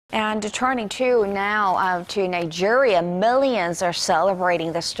And turning to now to Nigeria, millions are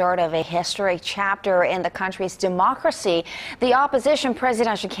celebrating the start of a historic chapter in the country's democracy. The opposition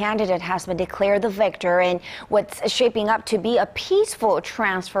presidential candidate has been declared the victor in what's shaping up to be a peaceful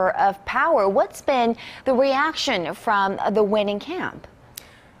transfer of power. What's been the reaction from the winning camp?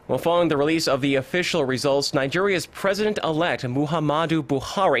 Well, following the release of the official results, Nigeria's president-elect Muhammadu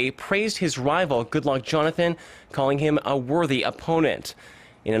Buhari praised his rival Goodluck Jonathan, calling him a worthy opponent.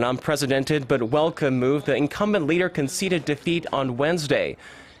 In an unprecedented but welcome move, the incumbent leader conceded defeat on Wednesday.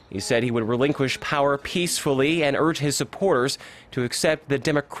 He said he would relinquish power peacefully and urged his supporters to accept the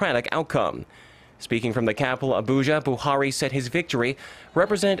democratic outcome. Speaking from the capital, Abuja, Buhari said his victory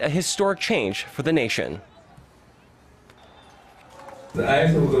represented a historic change for the nation. The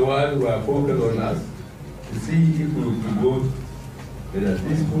eyes of the world were focused on us to see if we could vote in a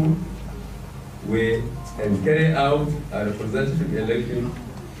peaceful way and carry out a representative election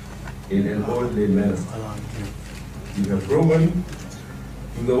in an orderly manner. We have proven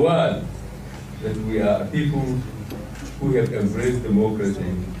to the world that we are a people who have embraced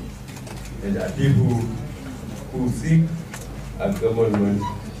democracy and a people who seek a government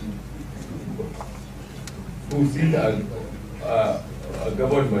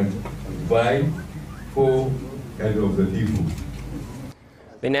by, for, and of the people.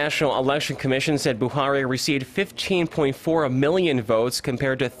 The National Election Commission said Buhari received 15.4 million votes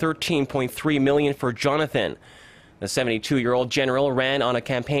compared to 13.3 million for Jonathan. The 72-year-old general ran on a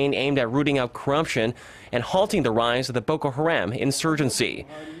campaign aimed at rooting out corruption and halting the rise of the Boko Haram insurgency.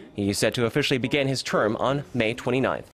 He is set to officially begin his term on May 29th.